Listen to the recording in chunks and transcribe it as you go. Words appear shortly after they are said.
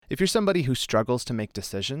If you're somebody who struggles to make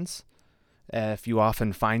decisions, if you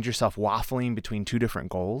often find yourself waffling between two different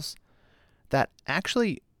goals, that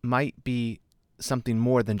actually might be something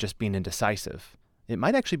more than just being indecisive. It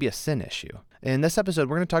might actually be a sin issue. In this episode,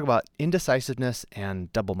 we're going to talk about indecisiveness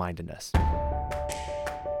and double-mindedness.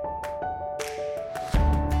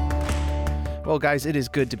 Well, guys, it is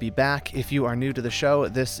good to be back. If you are new to the show,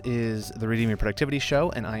 this is the Redeeming Productivity Show,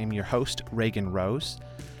 and I am your host, Reagan Rose.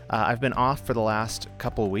 I've been off for the last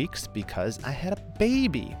couple weeks because I had a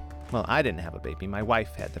baby. Well, I didn't have a baby. My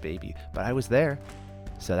wife had the baby, but I was there,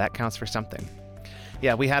 so that counts for something.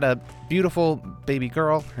 Yeah, we had a beautiful baby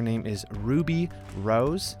girl. Her name is Ruby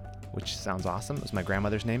Rose, which sounds awesome. It was my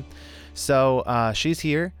grandmother's name. So she's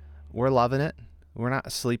here. We're loving it. We're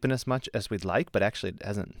not sleeping as much as we'd like, but actually it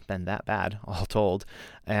hasn't been that bad, all told.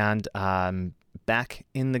 And back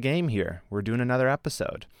in the game here. We're doing another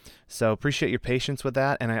episode. So appreciate your patience with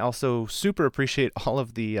that. And I also super appreciate all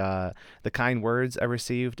of the kind words I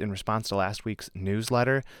received in response to last week's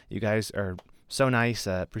newsletter. You guys are so nice.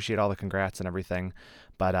 Appreciate all the congrats and everything.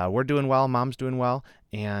 But we're doing well. Mom's doing well.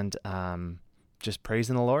 And just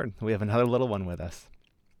praising the Lord. We have another little one with us.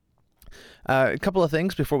 A couple of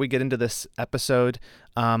things before we get into this episode.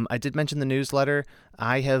 I did mention the newsletter.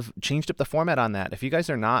 I have changed up the format on that. If you guys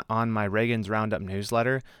are not on my Reagan's Roundup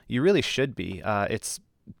newsletter, you really should be. It's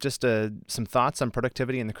just some thoughts on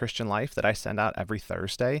productivity in the Christian life that I send out every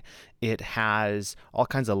Thursday. It has all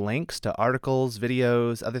kinds of links to articles,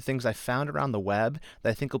 videos, other things I found around the web that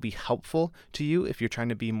I think will be helpful to you if you're trying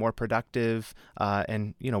to be more productive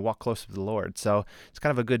and walk closer to the Lord. So it's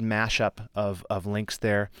kind of a good mashup of links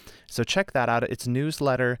there. So check that out. It's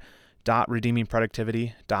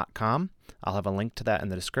newsletter.redeemingproductivity.com. I'll have a link to that in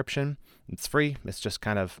the description. It's free. It's just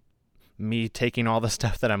kind of me taking all the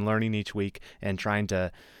stuff that I'm learning each week and trying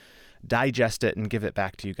to digest it and give it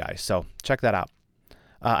back to you guys. So check that out.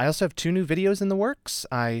 I also have 2 new videos in the works.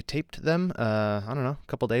 I taped them, a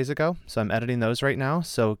couple days ago. So I'm editing those right now.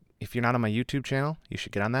 So if you're not on my YouTube channel, you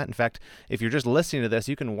should get on that. In fact, if you're just listening to this,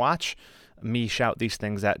 you can watch me shout these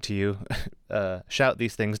things to you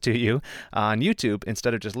on YouTube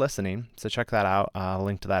instead of just listening. So check that out. I'll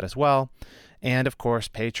link to that as well. And of course,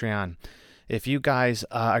 Patreon. If you guys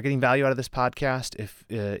are getting value out of this podcast, if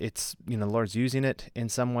it's, the Lord's using it in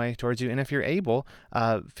some way towards you, and if you're able,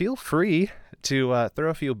 feel free to throw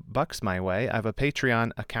a few bucks my way. I have a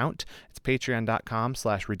Patreon account. It's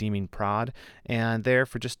patreon.com/redeemingprod. And there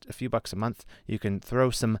for just a few bucks a month, you can throw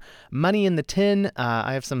some money in the tin.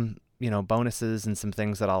 I have some bonuses and some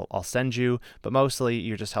things that I'll send you, but mostly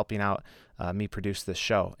you're just helping out me produce this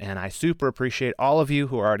show. And I super appreciate all of you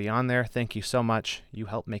who are already on there. Thank you so much. You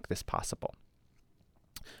help make this possible.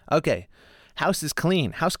 Okay, house is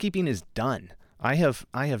clean. Housekeeping is done. I have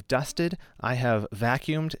dusted, I have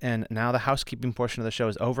vacuumed, and now the housekeeping portion of the show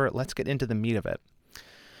is over. Let's get into the meat of it.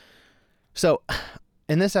 So,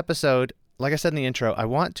 in this episode, like I said in the intro, I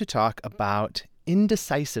want to talk about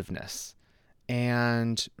indecisiveness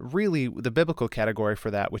and really the biblical category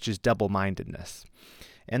for that, which is double-mindedness.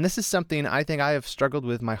 And this is something I think I have struggled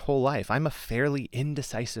with my whole life. I'm a fairly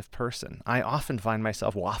indecisive person. I often find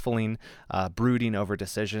myself waffling, brooding over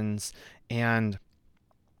decisions. And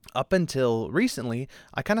up until recently,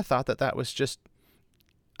 I kind of thought that was just,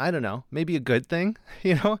 I don't know, maybe a good thing,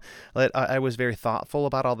 That I was very thoughtful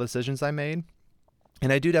about all the decisions I made.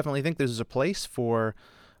 And I do definitely think there's a place for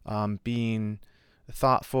being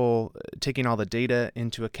thoughtful, taking all the data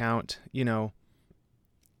into account,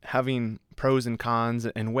 having pros and cons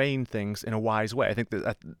and weighing things in a wise way. I think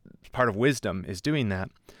that part of wisdom is doing that.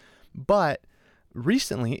 But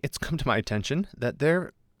recently, it's come to my attention that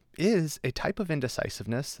there is a type of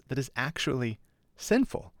indecisiveness that is actually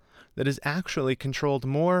sinful, that is actually controlled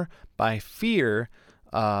more by fear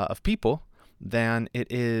of people than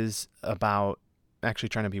it is about actually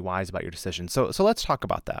trying to be wise about your decisions. So let's talk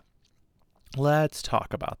about that.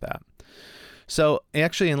 So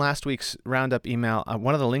actually in last week's Roundup email,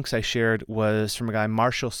 one of the links I shared was from a guy,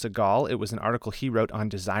 Marshall Segal. It was an article he wrote on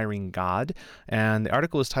desiring God, and the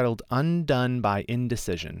article is titled Undone by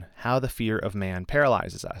Indecision, How the Fear of Man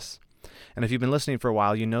Paralyzes Us. And if you've been listening for a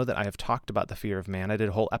while, you know that I have talked about the fear of man. I did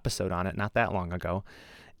a whole episode on it not that long ago,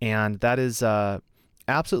 and that is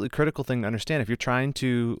absolutely critical thing to understand. If you're trying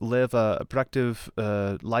to live a productive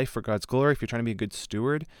life for God's glory, if you're trying to be a good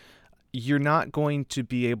steward, you're not going to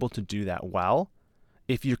be able to do that well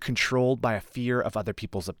if you're controlled by a fear of other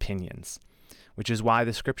people's opinions, which is why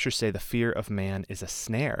the scriptures say the fear of man is a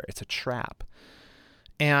snare. It's a trap.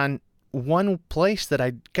 And one place that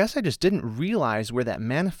I guess I just didn't realize where that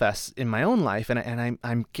manifests in my own life, and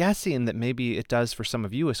I'm guessing that maybe it does for some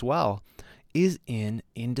of you as well, is in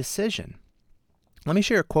indecision. Let me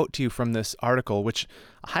share a quote to you from this article, which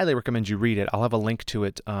I highly recommend you read it. I'll have a link to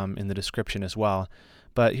it in the description as well.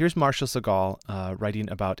 But here's Marshall Segal writing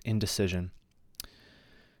about indecision.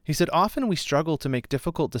 He said, "Often we struggle to make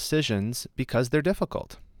difficult decisions because they're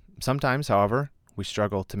difficult. Sometimes, however, we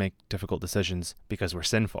struggle to make difficult decisions because we're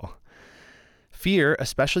sinful. Fear,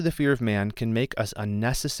 especially the fear of man, can make us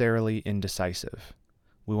unnecessarily indecisive.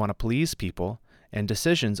 We want to please people, and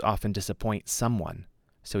decisions often disappoint someone.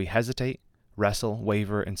 So we hesitate, wrestle,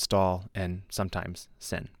 waver, and stall, and sometimes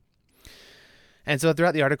sin." And so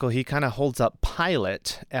throughout the article, he kind of holds up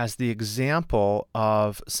Pilate as the example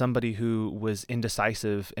of somebody who was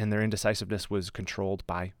indecisive, and their indecisiveness was controlled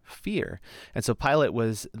by fear. And so Pilate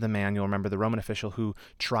was the man, you'll remember, the Roman official who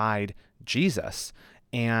tried Jesus.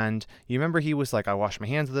 And you remember he was like, "I wash my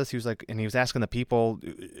hands of this." He was like, and he was asking the people,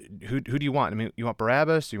 who do you want? I mean, you want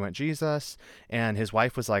Barabbas? Do you want Jesus? And his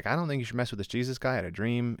wife was like, "I don't think you should mess with this Jesus guy. I had a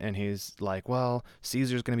dream." And he's like, "Well,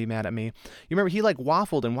 Caesar's going to be mad at me." You remember he like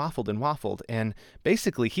waffled and waffled and waffled. And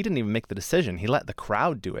basically he didn't even make the decision. He let the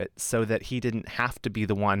crowd do it so that he didn't have to be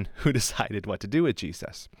the one who decided what to do with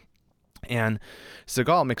Jesus. And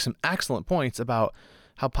Segal makes some excellent points about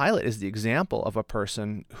how Pilate is the example of a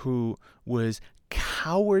person who was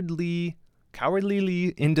cowardly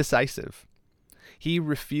indecisive. He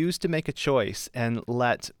refused to make a choice and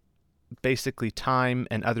let basically time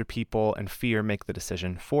and other people and fear make the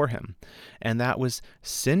decision for him. And that was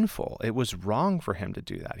sinful. It was wrong for him to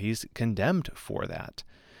do that. He's condemned for that.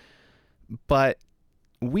 But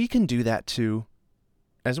we can do that too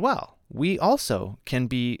as well. We also can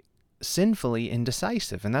be sinfully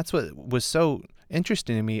indecisive. And that's what was so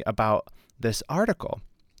interesting to me about this article.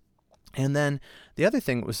 And then the other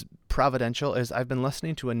thing that was providential is I've been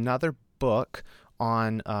listening to another book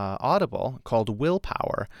on Audible called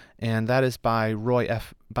Willpower, and that is by Roy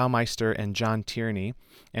F. Baumeister and John Tierney.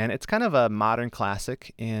 And it's kind of a modern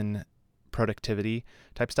classic in productivity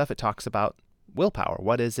type stuff. It talks about willpower.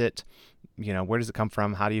 What is it? Where does it come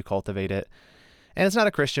from? How do you cultivate it? And it's not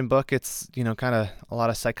a Christian book. It's, kind of a lot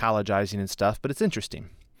of psychologizing and stuff, but it's interesting.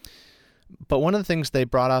 But one of the things they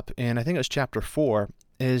brought up in, I think it was chapter 4,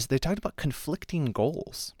 is they talked about conflicting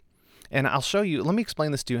goals. And I'll show you, let me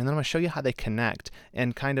explain this to you, and then I'm going to show you how they connect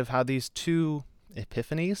and kind of how these two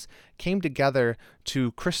epiphanies came together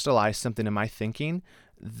to crystallize something in my thinking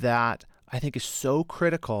that I think is so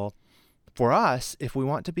critical for us if we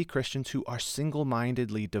want to be Christians who are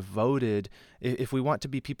single-mindedly devoted, if we want to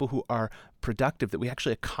be people who are productive, that we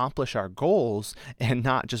actually accomplish our goals and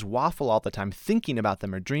not just waffle all the time thinking about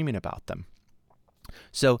them or dreaming about them.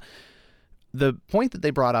 So the point that they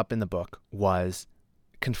brought up in the book was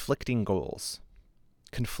conflicting goals.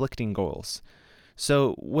 Conflicting goals.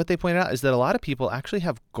 So what they pointed out is that a lot of people actually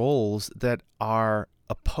have goals that are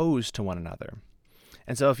opposed to one another.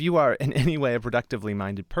 And so if you are in any way a productively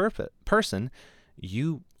minded person,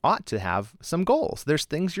 you ought to have some goals. There's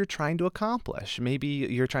things you're trying to accomplish. Maybe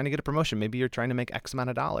you're trying to get a promotion. Maybe you're trying to make X amount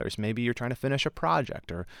of dollars. Maybe you're trying to finish a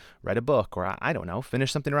project or write a book or, I don't know,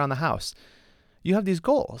 finish something around the house. You have these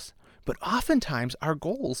goals. But oftentimes our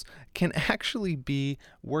goals can actually be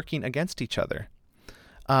working against each other.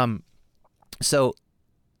 So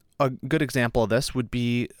a good example of this would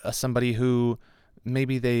be somebody who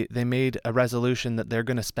maybe they made a resolution that they're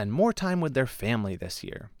going to spend more time with their family this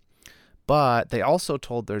year. But they also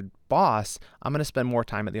told their boss, "I'm going to spend more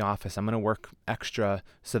time at the office. I'm going to work extra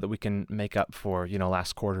so that we can make up for,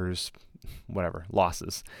 last quarter's,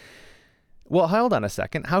 losses." Well, hold on a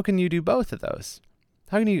second. How can you do both of those?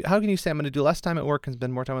 How can you say I'm going to do less time at work and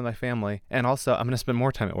spend more time with my family, and also I'm going to spend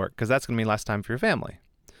more time at work because that's going to mean less time for your family?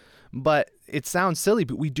 But it sounds silly,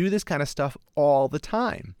 but we do this kind of stuff all the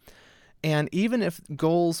time. And even if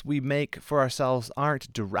goals we make for ourselves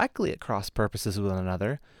aren't directly at cross purposes with one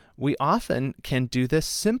another, we often can do this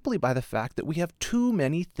simply by the fact that we have too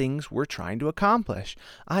many things we're trying to accomplish.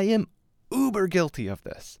 I am uber guilty of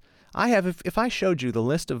this. If I showed you the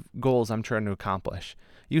list of goals I'm trying to accomplish,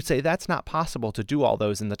 you'd say that's not possible to do all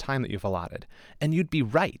those in the time that you've allotted. And you'd be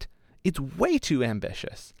right. It's way too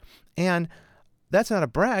ambitious. And that's not a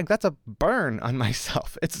brag. That's a burn on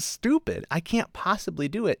myself. It's stupid. I can't possibly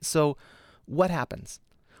do it. So what happens?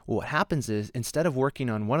 Well, what happens is instead of working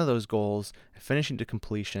on one of those goals, finishing to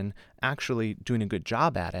completion, actually doing a good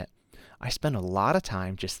job at it, I spend a lot of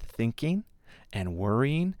time just thinking and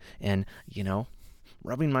worrying and,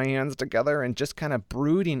 rubbing my hands together and just kind of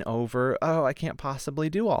brooding over, I can't possibly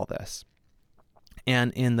do all this.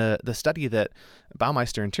 And in the study that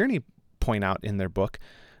Baumeister and Tierney point out in their book,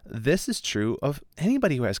 this is true of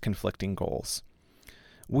anybody who has conflicting goals.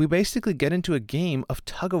 We basically get into a game of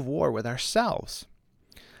tug of war with ourselves.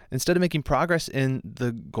 Instead of making progress in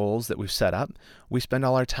the goals that we've set up, we spend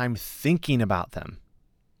all our time thinking about them.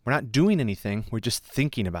 We're not doing anything, we're just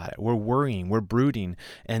thinking about it. We're worrying, we're brooding,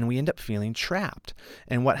 and we end up feeling trapped.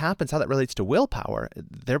 And what happens, how that relates to willpower,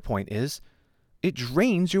 their point is, it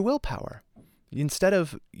drains your willpower. Instead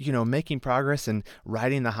of, making progress and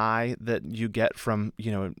riding the high that you get from,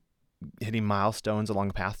 hitting milestones along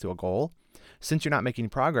the path to a goal, since you're not making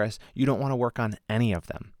progress, you don't want to work on any of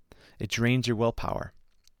them. It drains your willpower,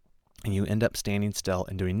 and you end up standing still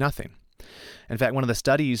and doing nothing. In fact, one of the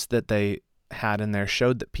studies that they had in there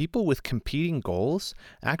showed that people with competing goals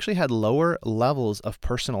actually had lower levels of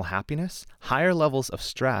personal happiness, higher levels of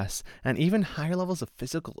stress, and even higher levels of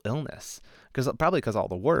physical illness, probably because all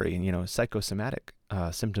the worry and psychosomatic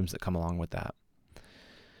symptoms that come along with that.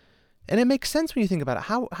 And it makes sense when you think about it.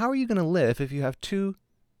 How are you going to live if you have two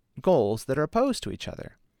goals that are opposed to each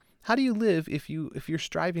other? How do you live if you're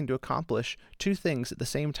striving to accomplish two things at the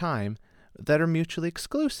same time that are mutually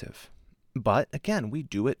exclusive? But again, we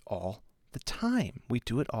do it all the time. We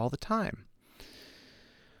do it all the time.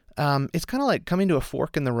 It's kind of like coming to a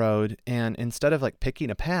fork in the road, and instead of like picking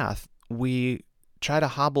a path, we try to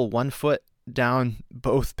hobble one foot down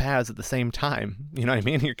both paths at the same time. You know what I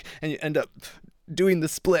mean? And you end up doing the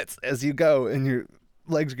splits as you go, and your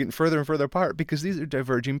legs are getting further and further apart because these are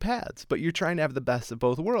diverging paths, but you're trying to have the best of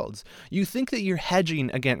both worlds. You think that you're hedging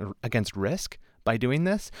against risk by doing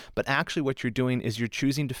this, but actually what you're doing is you're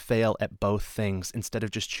choosing to fail at both things instead of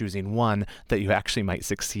just choosing one that you actually might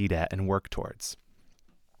succeed at and work towards.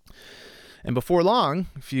 And before long,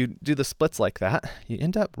 if you do the splits like that, you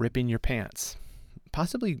end up ripping your pants.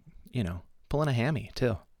 Possibly, pulling a hammy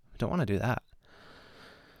too. Don't want to do that.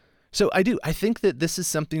 So I think that this is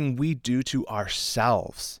something we do to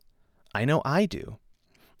ourselves. I know I do.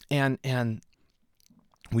 And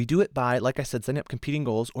we do it by, like I said, setting up competing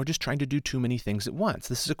goals or just trying to do too many things at once.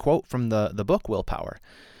 This is a quote from the book Willpower.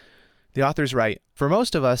 The authors write, "For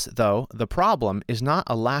most of us, though, the problem is not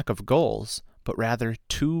a lack of goals, but rather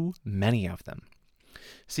too many of them."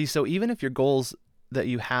 See, so even if your goals that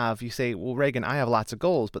you have, you say, well, Reagan, I have lots of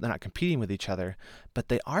goals, but they're not competing with each other, but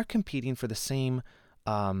they are competing for the same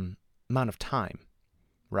amount of time,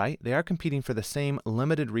 right? They are competing for the same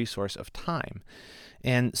limited resource of time.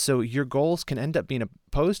 And so your goals can end up being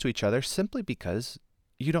opposed to each other simply because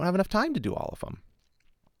you don't have enough time to do all of them.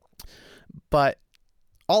 But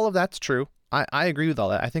all of that's true. I agree with all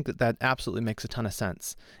that. I think that absolutely makes a ton of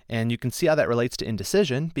sense. And you can see how that relates to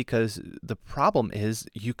indecision, because the problem is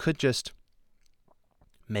you could just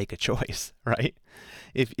make a choice, right?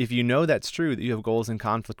 If you know that's true, that you have goals in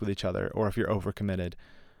conflict with each other, or if you're overcommitted,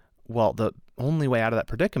 well, the only way out of that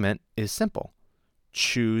predicament is simple.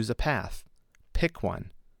 Choose a path. Pick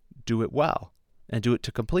one. Do it well. And do it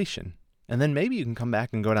to completion. And then maybe you can come back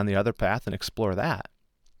and go down the other path and explore that.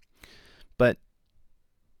 But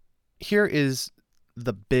here is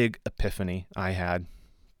the big epiphany I had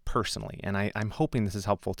personally, and I'm hoping this is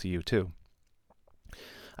helpful to you too.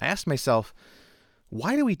 I asked myself,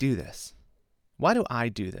 why do we do this? Why do I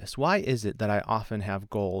do this? Why is it that I often have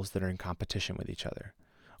goals that are in competition with each other?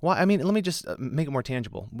 Well, let me just make it more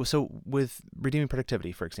tangible. So with Redeeming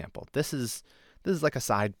Productivity, for example, this is like a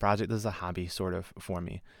side project. This is a hobby sort of for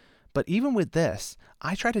me. But even with this,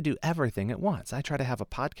 I try to do everything at once. I try to have a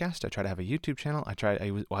podcast. I try to have a YouTube channel. I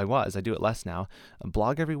do it less now. I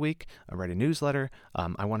blog every week. I write a newsletter.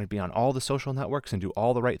 I want to be on all the social networks and do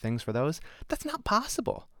all the right things for those. That's not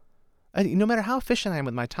possible. No matter how efficient I am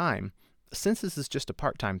with my time, since this is just a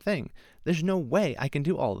part-time thing, there's no way I can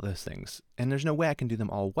do all of those things. And there's no way I can do them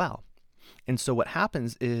all well. And so what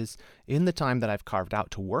happens is, in the time that I've carved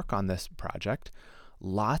out to work on this project,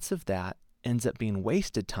 lots of that ends up being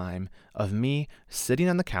wasted time of me sitting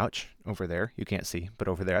on the couch over there. You can't see, but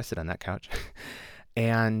over there I sit on that couch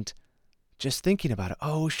and just thinking about it.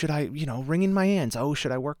 Oh, should I, wringing my hands. Oh,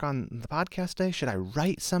 should I work on the podcast today? Should I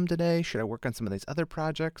write some today? Should I work on some of these other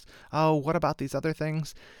projects? Oh, what about these other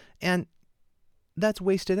things? And that's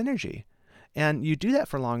wasted energy. And you do that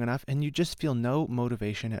for long enough and you just feel no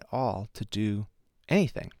motivation at all to do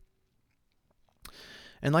anything.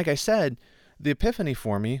 And like I said, the epiphany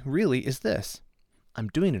for me really is this. I'm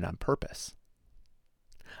doing it on purpose.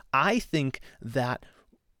 I think that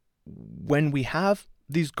when we have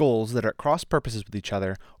these goals that are at cross purposes with each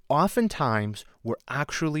other, oftentimes we're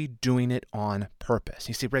actually doing it on purpose.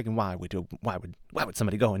 You see, Reagan, why would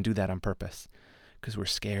somebody go and do that on purpose? Because we're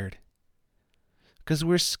scared. Because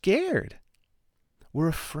we're scared. We're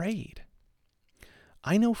afraid.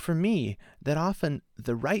 I know for me that often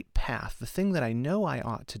the right path, the thing that I know I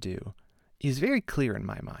ought to do, is very clear in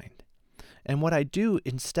my mind. And what I do,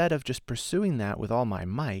 instead of just pursuing that with all my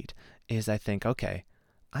might, is I think, okay,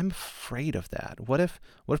 I'm afraid of that. What if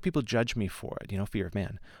people judge me for it? Fear of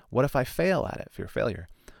man. What if I fail at it? Fear of failure.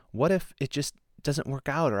 What if it just doesn't work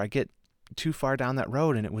out, or I get too far down that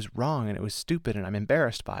road and it was wrong and it was stupid and I'm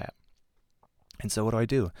embarrassed by it? And so what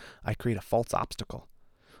do? I create a false obstacle.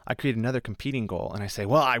 I create another competing goal, and I say,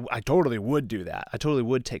 well, I totally would do that. I totally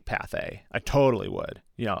would take path A. I totally would.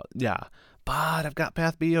 Yeah. But I've got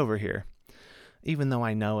path B over here. Even though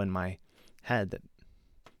I know in my head that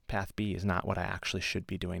path B is not what I actually should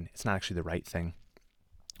be doing. It's not actually the right thing.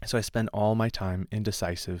 So I spend all my time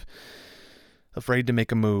indecisive, afraid to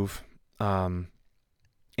make a move, and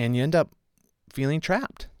you end up feeling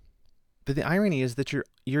trapped. But the irony is that you're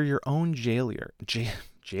your own jailer.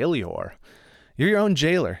 Jailor. You're your own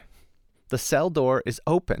jailer. The cell door is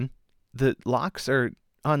open. The locks are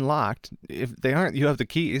unlocked. If they aren't, you have the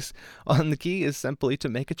keys. And the key is simply to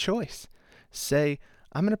make a choice. Say,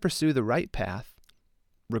 I'm going to pursue the right path,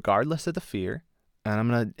 regardless of the fear, and I'm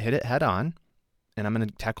going to hit it head on, and I'm going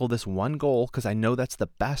to tackle this one goal because I know that's the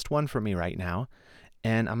best one for me right now,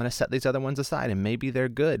 and I'm going to set these other ones aside, and maybe they're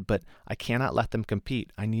good, but I cannot let them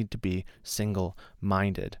compete. I need to be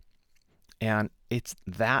single-minded. And it's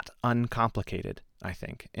that uncomplicated, I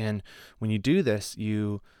think. And when you do this,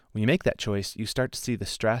 when you make that choice, you start to see the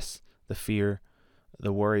stress, the fear,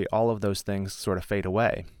 the worry, all of those things sort of fade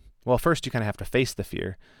away. Well, first you kind of have to face the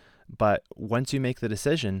fear, but once you make the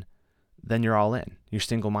decision, then you're all in. You're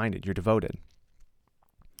single-minded. You're devoted.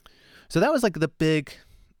 So that was like the big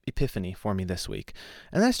epiphany for me this week.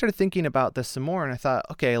 And then I started thinking about this some more, and I thought,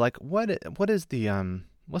 okay, like what is the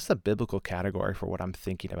what's the biblical category for what I'm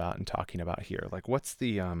thinking about and talking about here? Like, what's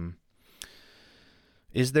the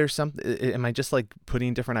is there something? Am I just like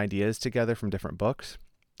putting different ideas together from different books?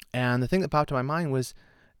 And the thing that popped to my mind was,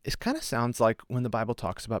 it kind of sounds like when the Bible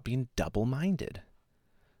talks about being double-minded,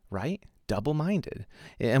 right? Double-minded.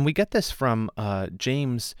 And we get this from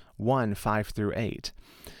James 1, 5 through 8.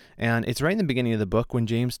 And it's right in the beginning of the book when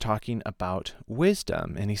James talking about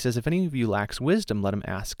wisdom. And he says, if any of you lacks wisdom, let him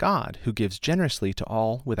ask God, who gives generously to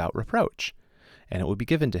all without reproach, and it will be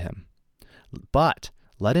given to him. But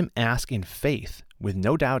let him ask in faith with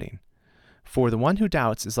no doubting. For the one who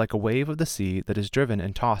doubts is like a wave of the sea that is driven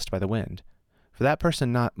and tossed by the wind. For that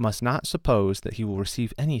person must not suppose that he will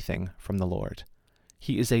receive anything from the Lord.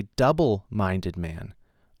 He is a double-minded man,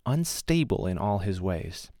 unstable in all his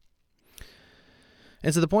ways.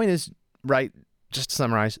 And so the point is, right, just to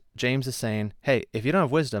summarize, James is saying, hey, if you don't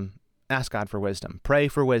have wisdom, ask God for wisdom. Pray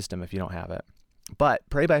for wisdom if you don't have it. But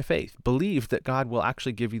pray by faith. Believe that God will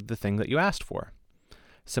actually give you the thing that you asked for.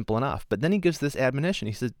 Simple enough. But then he gives this admonition.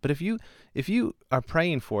 He says, but if you are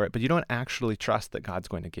praying for it, but you don't actually trust that God's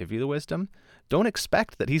going to give you the wisdom, don't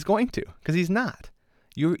expect that he's going to, because he's not.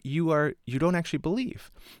 You don't actually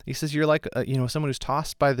believe. He says you're like someone who's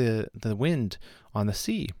tossed by the wind on the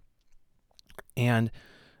sea. And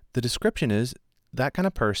the description is that kind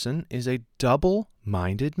of person is a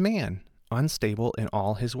double-minded man, unstable in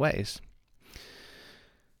all his ways.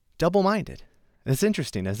 Double-minded. It's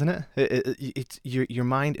interesting, isn't it? It's your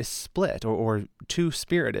mind is split or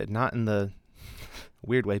two-spirited, not in the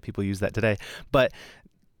weird way people use that today, but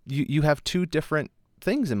you have two different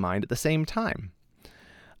things in mind at the same time.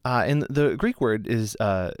 And the Greek word is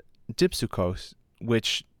dipsukos,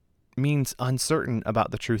 which means uncertain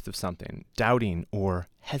about the truth of something, doubting or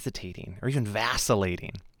hesitating or even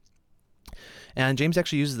vacillating. And James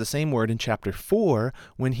actually uses the same word in chapter 4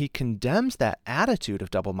 when he condemns that attitude of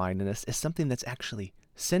double-mindedness as something that's actually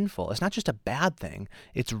sinful. It's not just a bad thing.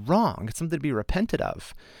 It's wrong. It's something to be repented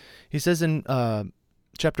of. He says in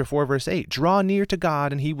chapter 4, verse 8, draw near to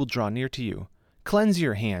God and he will draw near to you. Cleanse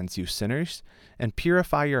your hands, you sinners, and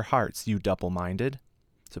purify your hearts, you double-minded.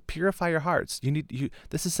 So purify your hearts.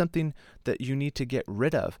 This is something that you need to get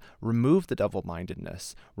rid of. Remove the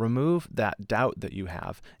double-mindedness. Remove that doubt that you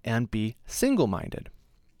have and be single-minded.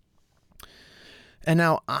 And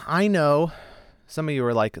now I know some of you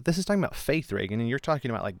are like, this is talking about faith, Reagan, and you're talking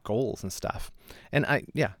about like goals and stuff. And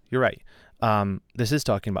you're right. This is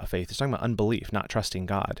talking about faith. It's talking about unbelief, not trusting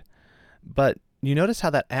God. But you notice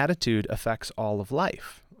how that attitude affects all of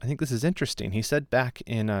life. I think this is interesting. He said back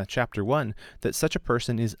in chapter 1 that such a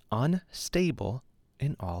person is unstable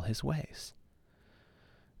in all his ways.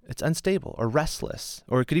 It's unstable or restless,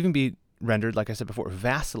 or it could even be rendered, like I said before,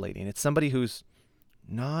 vacillating. It's somebody who's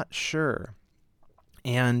not sure.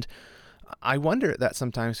 And I wonder at that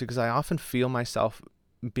sometimes because I often feel myself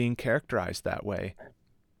being characterized that way.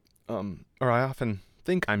 Or I often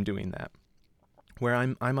think I'm doing that, where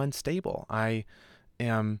I'm unstable. I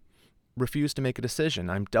am refuse to make a decision.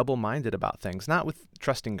 I'm double-minded about things, not with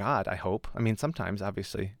trusting God, I hope. I mean, sometimes,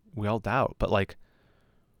 obviously, we all doubt, but like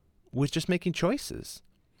with just making choices.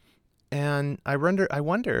 And I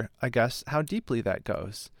wonder, I guess, how deeply that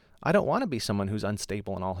goes. I don't want to be someone who's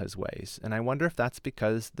unstable in all his ways. And I wonder if that's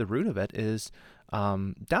because the root of it is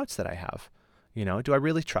doubts that I have. Do I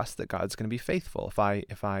really trust that God's going to be faithful if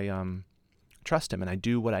I trust him and I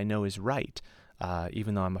do what I know is right,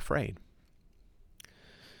 even though I'm afraid?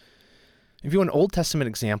 If you want an Old Testament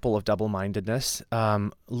example of double-mindedness,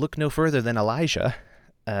 look no further than Elijah.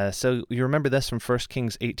 So you remember this from 1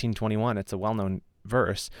 Kings 18:21. It's a well-known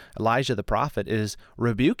verse. Elijah the prophet is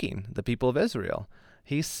rebuking the people of Israel.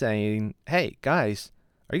 He's saying, hey, guys,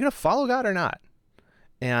 are you going to follow God or not?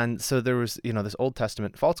 And so there was, this Old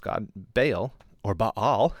Testament false god, Baal, or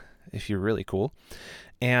Baal, if you're really cool.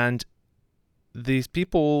 And these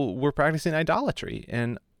people were practicing idolatry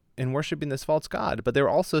and worshiping this false god, but they were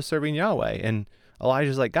also serving Yahweh. And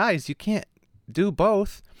Elijah's like, guys, you can't do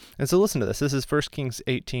both. And so listen to this. This is 1 Kings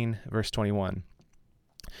 18, verse 21.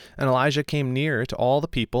 And Elijah came near to all the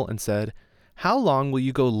people and said, how long will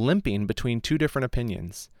you go limping between two different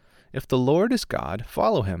opinions? If the Lord is God,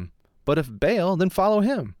 follow him. But if Baal, then follow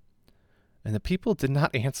him. And the people did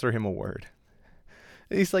not answer him a word.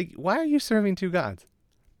 He's like, why are you serving two gods?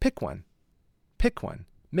 Pick one. Pick one.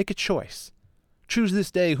 Make a choice. Choose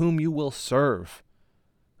this day whom you will serve.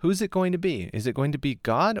 Who's it going to be? Is it going to be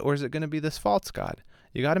God or is it going to be this false god?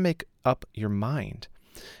 You got to make up your mind.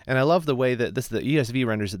 And I love the way that the ESV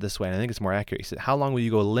renders it this way, and I think it's more accurate. He said, how long will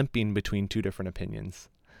you go limping between two different opinions?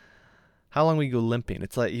 How long will you go limping?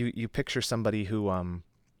 It's like you picture somebody who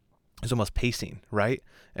is almost pacing, right?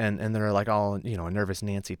 And they're like all, a nervous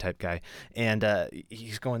Nancy type guy. And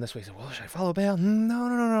he's going this way. He said, well, should I follow Baal? No.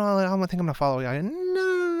 I think I'm going to follow God.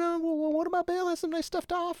 No. Well, what about Baal? Has some nice stuff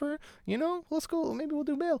to offer. Let's go. Maybe we'll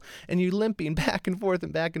do Baal. And you limping back and forth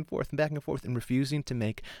and back and forth and back and forth and refusing to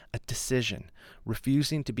make a decision,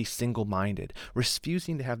 refusing to be single-minded,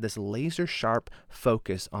 refusing to have this laser-sharp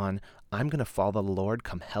focus on, I'm going to follow the Lord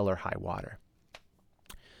come hell or high water.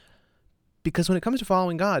 Because when it comes to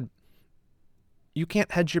following God, you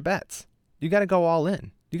can't hedge your bets. You got to go all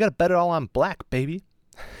in. You got to bet it all on black, baby.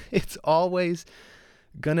 It's always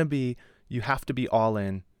going to be, you have to be all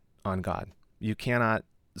in on God. You cannot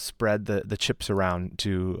spread the chips around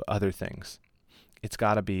to other things. It's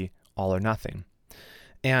got to be all or nothing.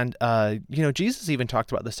 And, Jesus even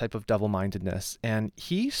talked about this type of double-mindedness, and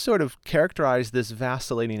he sort of characterized this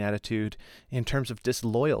vacillating attitude in terms of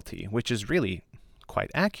disloyalty, which is really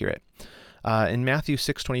quite accurate. In Matthew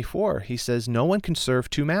 6:24, he says, no one can serve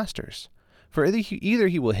two masters, for either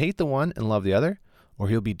he will hate the one and love the other, or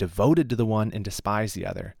he'll be devoted to the one and despise the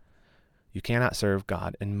other. You cannot serve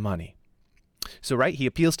God and money. So, right, he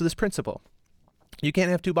appeals to this principle. You can't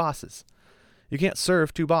have two bosses. You can't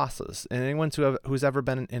serve two bosses. And anyone who's ever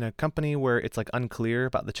been in a company where it's like unclear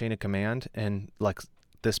about the chain of command, and like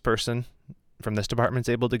this person from this department's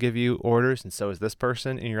able to give you orders, and so is this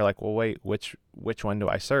person, and you're like, well, wait, which one do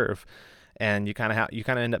I serve? And you kind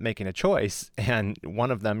of end up making a choice, and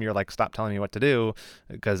one of them you're like, stop telling me what to do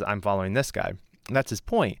because I'm following this guy. And that's his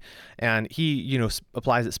point. And he,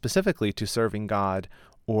 applies it specifically to serving God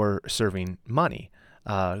or serving money.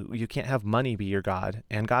 You can't have money be your God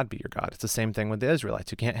and God be your God. It's the same thing with the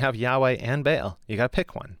Israelites. You can't have Yahweh and Baal. You got to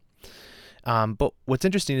pick one. But what's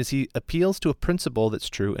interesting is he appeals to a principle that's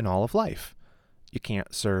true in all of life. You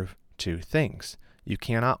can't serve two things. You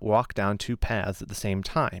cannot walk down two paths at the same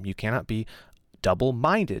time. You cannot be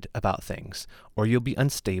double-minded about things, or you'll be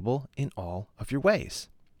unstable in all of your ways.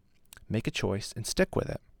 Make a choice and stick with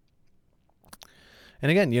it.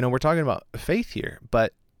 And again, we're talking about faith here,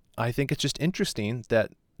 but I think it's just interesting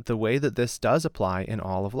that the way that this does apply in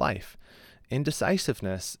all of life.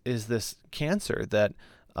 Indecisiveness is this cancer that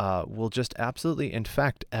will just absolutely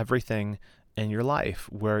infect everything in your life,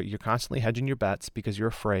 where you're constantly hedging your bets because you're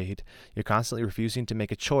afraid. You're constantly refusing to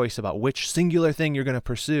make a choice about which singular thing you're going to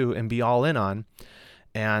pursue and be all in on.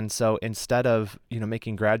 And so instead of,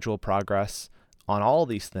 making gradual progress on all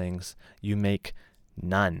these things, you make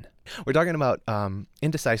none. We're talking about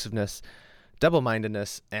indecisiveness,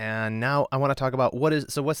 double-mindedness, and now I want to talk about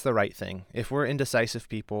what's the right thing? If we're indecisive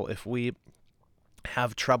people, if we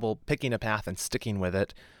have trouble picking a path and sticking with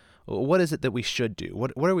it, what is it that we should do?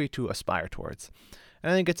 What are we to aspire towards?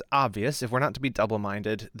 And I think it's obvious. If we're not to be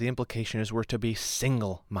double-minded, the implication is we're to be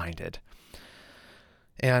single-minded.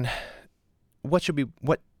 And what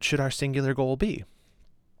should our singular goal be?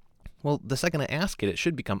 Well, the second I ask it, it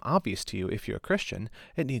should become obvious to you if you're a Christian.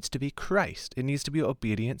 It needs to be Christ. It needs to be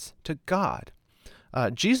obedience to God.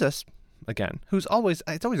 Jesus, again, it's always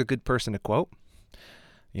a good person to quote.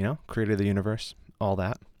 Creator of the universe, all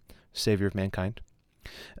that, Savior of mankind.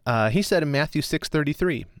 He said in Matthew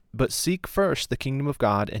 6:33, But seek first the kingdom of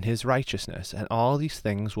God and his righteousness, and all these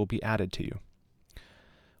things will be added to you.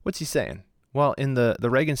 What's he saying? Well, in the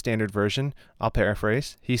Reagan Standard Version, I'll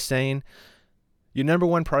paraphrase, he's saying your number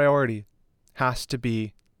one priority has to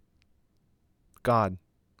be God.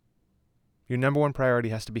 Your number one priority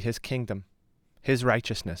has to be his kingdom, his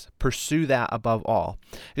righteousness. Pursue that above all.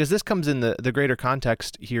 Because this comes in the greater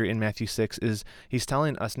context here in Matthew 6 is he's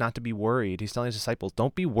telling us not to be worried. He's telling his disciples,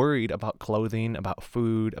 don't be worried about clothing, about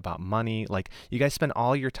food, about money. Like, you guys spend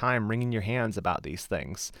all your time wringing your hands about these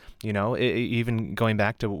things. You know, even going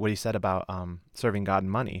back to what he said about serving God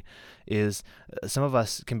and money is some of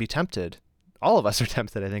us can be tempted. All of us are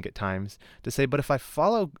tempted, I think, at times to say, but if I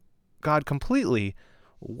follow God completely,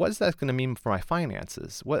 what's that going to mean for my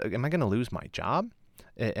finances? What am I going to lose my job?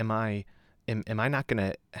 Am I not going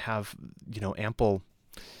to have, ample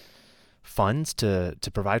funds to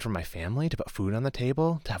provide for my family, to put food on the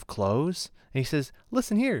table, to have clothes? And he says,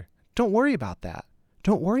 listen here, don't worry about that.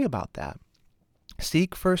 Don't worry about that.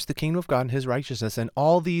 Seek first the kingdom of God and his righteousness, and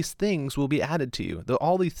all these things will be added to you.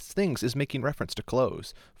 All these things is making reference to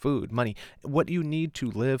clothes, food, money, what you need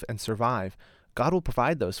to live and survive. God will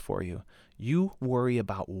provide those for you. You worry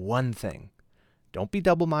about one thing. Don't be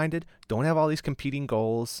double-minded. Don't have all these competing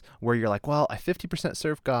goals where you're like, well, I 50%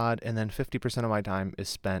 serve God, and then 50% of my time is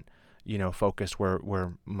spent, focused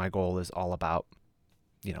where my goal is all about,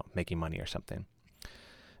 making money or something.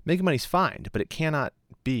 Making money's fine, but it cannot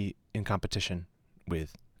be in competition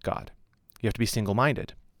with God. You have to be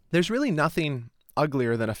single-minded. There's really nothing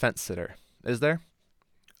uglier than a fence sitter, is there?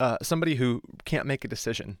 Somebody who can't make a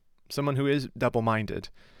decision. Someone who is double-minded.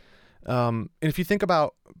 And if you think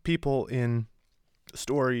about people in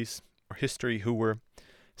stories or history who were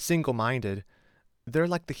single-minded, they're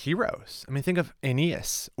like the heroes. I mean, think of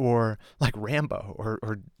Aeneas or like Rambo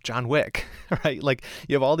or John Wick, right? Like,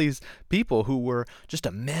 you have all these people who were just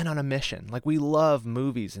a man on a mission. Like, we love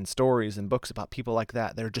movies and stories and books about people like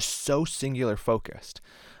that. They're just so singular focused.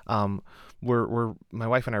 We're my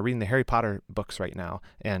wife and I are reading the Harry Potter books right now,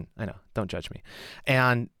 and I know, don't judge me.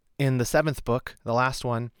 And in the 7th book, the last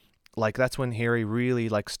one, like, that's when Harry really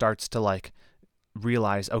starts to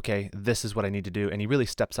realize, okay, this is what I need to do. And he really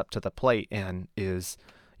steps up to the plate and is,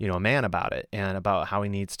 a man about it, and about how he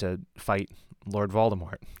needs to fight Lord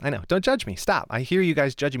Voldemort. I know, don't judge me. Stop. I hear you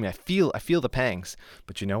guys judging me. I feel the pangs,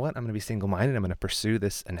 but you know what? I'm going to be single-minded. I'm going to pursue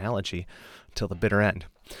this analogy till the bitter end.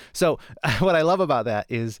 So what I love about that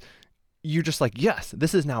is you're just like, yes,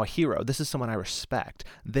 this is now a hero. This is someone I respect.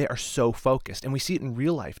 They are so focused. And we see it in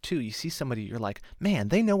real life too. You see somebody, you're like, man,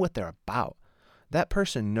 they know what they're about. That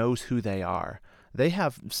person knows who they are. They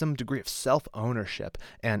have some degree of self-ownership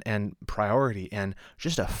and priority and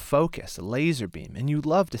just a focus, a laser beam. And you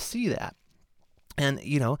love to see that. And,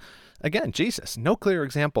 again, Jesus, no clearer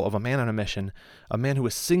example of a man on a mission, a man who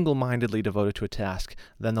was single-mindedly devoted to a task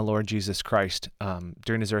than the Lord Jesus Christ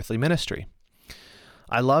during his earthly ministry.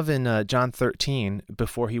 I love in John 13,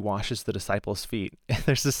 before he washes the disciples' feet,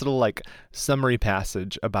 there's this little summary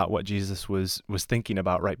passage about what Jesus was thinking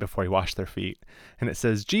about right before he washed their feet. And it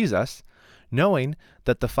says, Jesus, knowing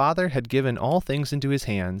that the Father had given all things into his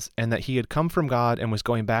hands, and that he had come from God and was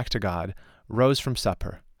going back to God, rose from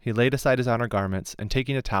supper. He laid aside his outer garments, and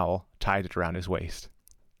taking a towel, tied it around his waist.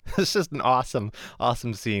 It's just an awesome,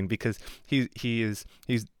 awesome scene, because he's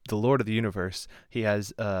the Lord of the universe. He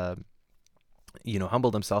has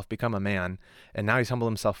humbled himself, become a man, and now he's humbled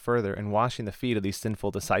himself further and washing the feet of these sinful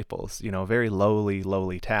disciples, very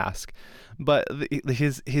lowly task. But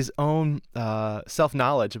his own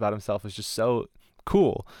self-knowledge about himself is just so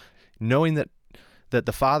cool, knowing that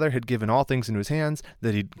the Father had given all things into his hands,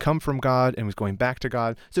 that he'd come from God and was going back to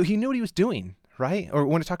God. So he knew what he was doing, right? Or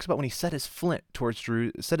when it talks about when he set his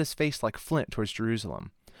face like flint towards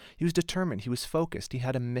Jerusalem. He was determined. He was focused. He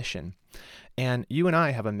had a mission. And you and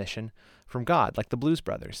I have a mission from God, like the Blues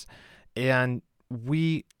Brothers. And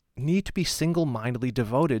we need to be single-mindedly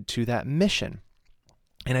devoted to that mission.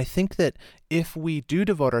 And I think that if we do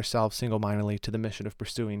devote ourselves single-mindedly to the mission of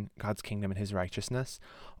pursuing God's kingdom and his righteousness,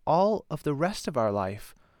 all of the rest of our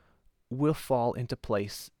life will fall into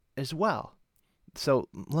place as well. So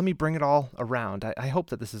let me bring it all around. I hope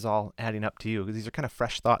that this is all adding up to you, because these are kind of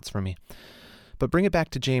fresh thoughts for me. But bring it back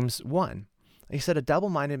to James 1. He said, a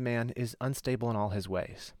double-minded man is unstable in all his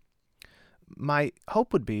ways. My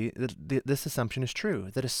hope would be that this assumption is true,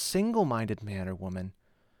 that a single-minded man or woman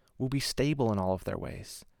will be stable in all of their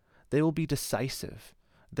ways. They will be decisive.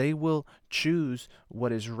 They will choose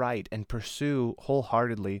what is right and pursue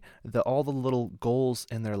wholeheartedly all the little goals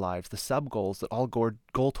in their lives, the sub-goals that all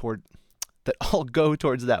go towards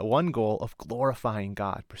that one goal of glorifying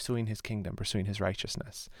God, pursuing his kingdom, pursuing his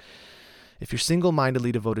righteousness. If you're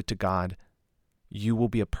single-mindedly devoted to God, you will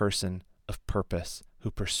be a person of purpose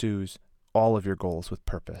who pursues all of your goals with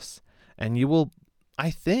purpose. And you will,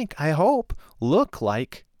 I hope, look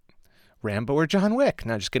like Rambo or John Wick.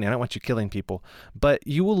 No, just kidding. I don't want you killing people. But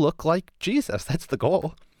you will look like Jesus. That's the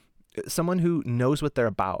goal. Someone who knows what they're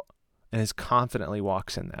about and is confidently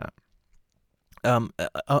walks in that.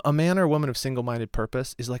 A man or a woman of single-minded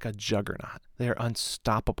purpose is like a juggernaut. They are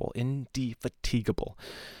unstoppable, indefatigable,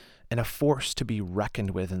 and a force to be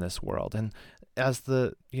reckoned with in this world. And as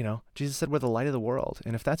Jesus said, we're the light of the world.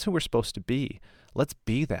 And if that's who we're supposed to be, let's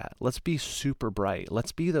be that. Let's be super bright.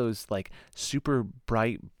 Let's be those like super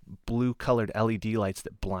bright blue colored LED lights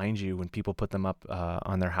that blind you when people put them up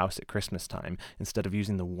on their house at Christmas time instead of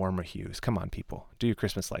using the warmer hues. Come on, people, do your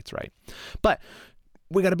Christmas lights right. But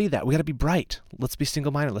we got to be that. We got to be bright. Let's be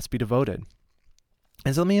single-minded. Let's be devoted.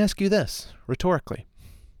 And so let me ask you this rhetorically.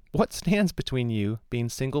 What stands between you being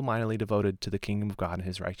single-mindedly devoted to the kingdom of God and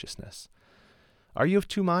his righteousness? Are you of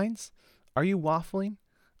two minds? Are you waffling?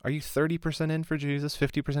 Are you 30% in for Jesus,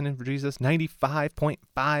 50% in for Jesus,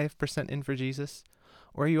 95.5% in for Jesus?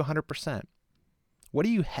 Or are you 100%? What are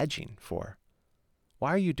you hedging for?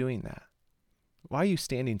 Why are you doing that? Why are you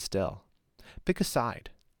standing still? Pick a side.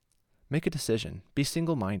 Make a decision. Be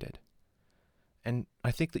single-minded. And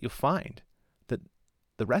I think that you'll find that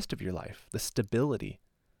the rest of your life, the stability,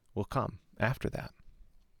 will come after that.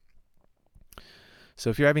 So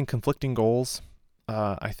if you're having conflicting goals,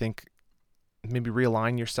 I think maybe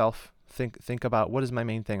realign yourself. Think about, what is my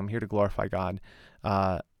main thing? I'm here to glorify God.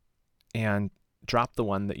 And drop the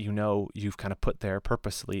one that you know you've kind of put there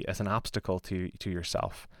purposely as an obstacle to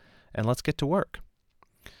yourself. And let's get to work.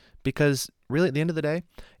 Because really, at the end of the day,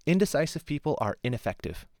 indecisive people are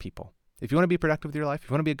ineffective people. If you want to be productive with your life,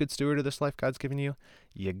 if you want to be a good steward of this life God's given you,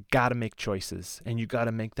 you got to make choices, and you got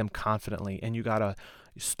to make them confidently, and you got to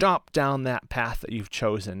stomp down that path that you've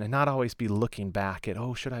chosen and not always be looking back at,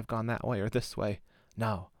 oh, should I have gone that way or this way?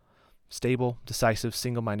 No. Stable, decisive,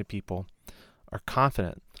 single-minded people are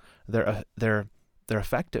confident. They're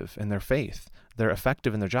effective in their faith. They're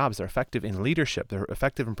effective in their jobs. They're effective in leadership. They're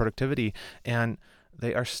effective in productivity, and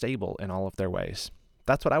they are stable in all of their ways.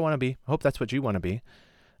 That's what I want to be. I hope that's what you want to be.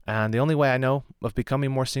 And the only way I know of becoming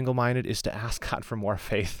more single-minded is to ask God for more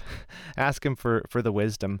faith. Ask him for the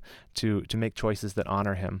wisdom to make choices that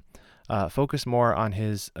honor him. Focus more on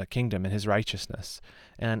his kingdom and his righteousness.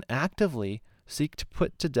 And actively seek to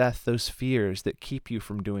put to death those fears that keep you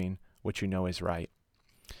from doing what you know is right.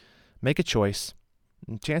 Make a choice.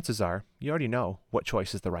 And chances are you already know what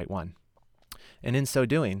choice is the right one. And in so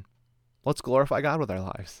doing, let's glorify God with our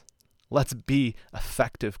lives. Let's be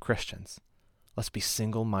effective Christians. Let's be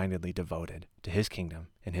single-mindedly devoted to his kingdom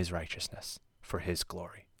and his righteousness for his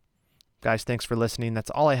glory. Guys, thanks for listening. That's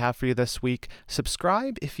all I have for you this week.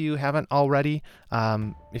 Subscribe if you haven't already.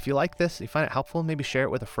 If you like this, you find it helpful, maybe share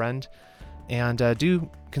it with a friend. And do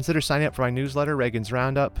consider signing up for my newsletter, Reagan's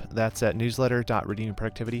Roundup. That's at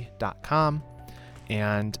newsletter.redeemingproductivity.com.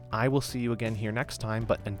 And I will see you again here next time.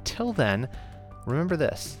 But until then, remember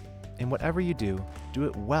this. In whatever you do, do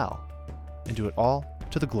it well and do it all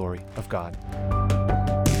to the glory of God.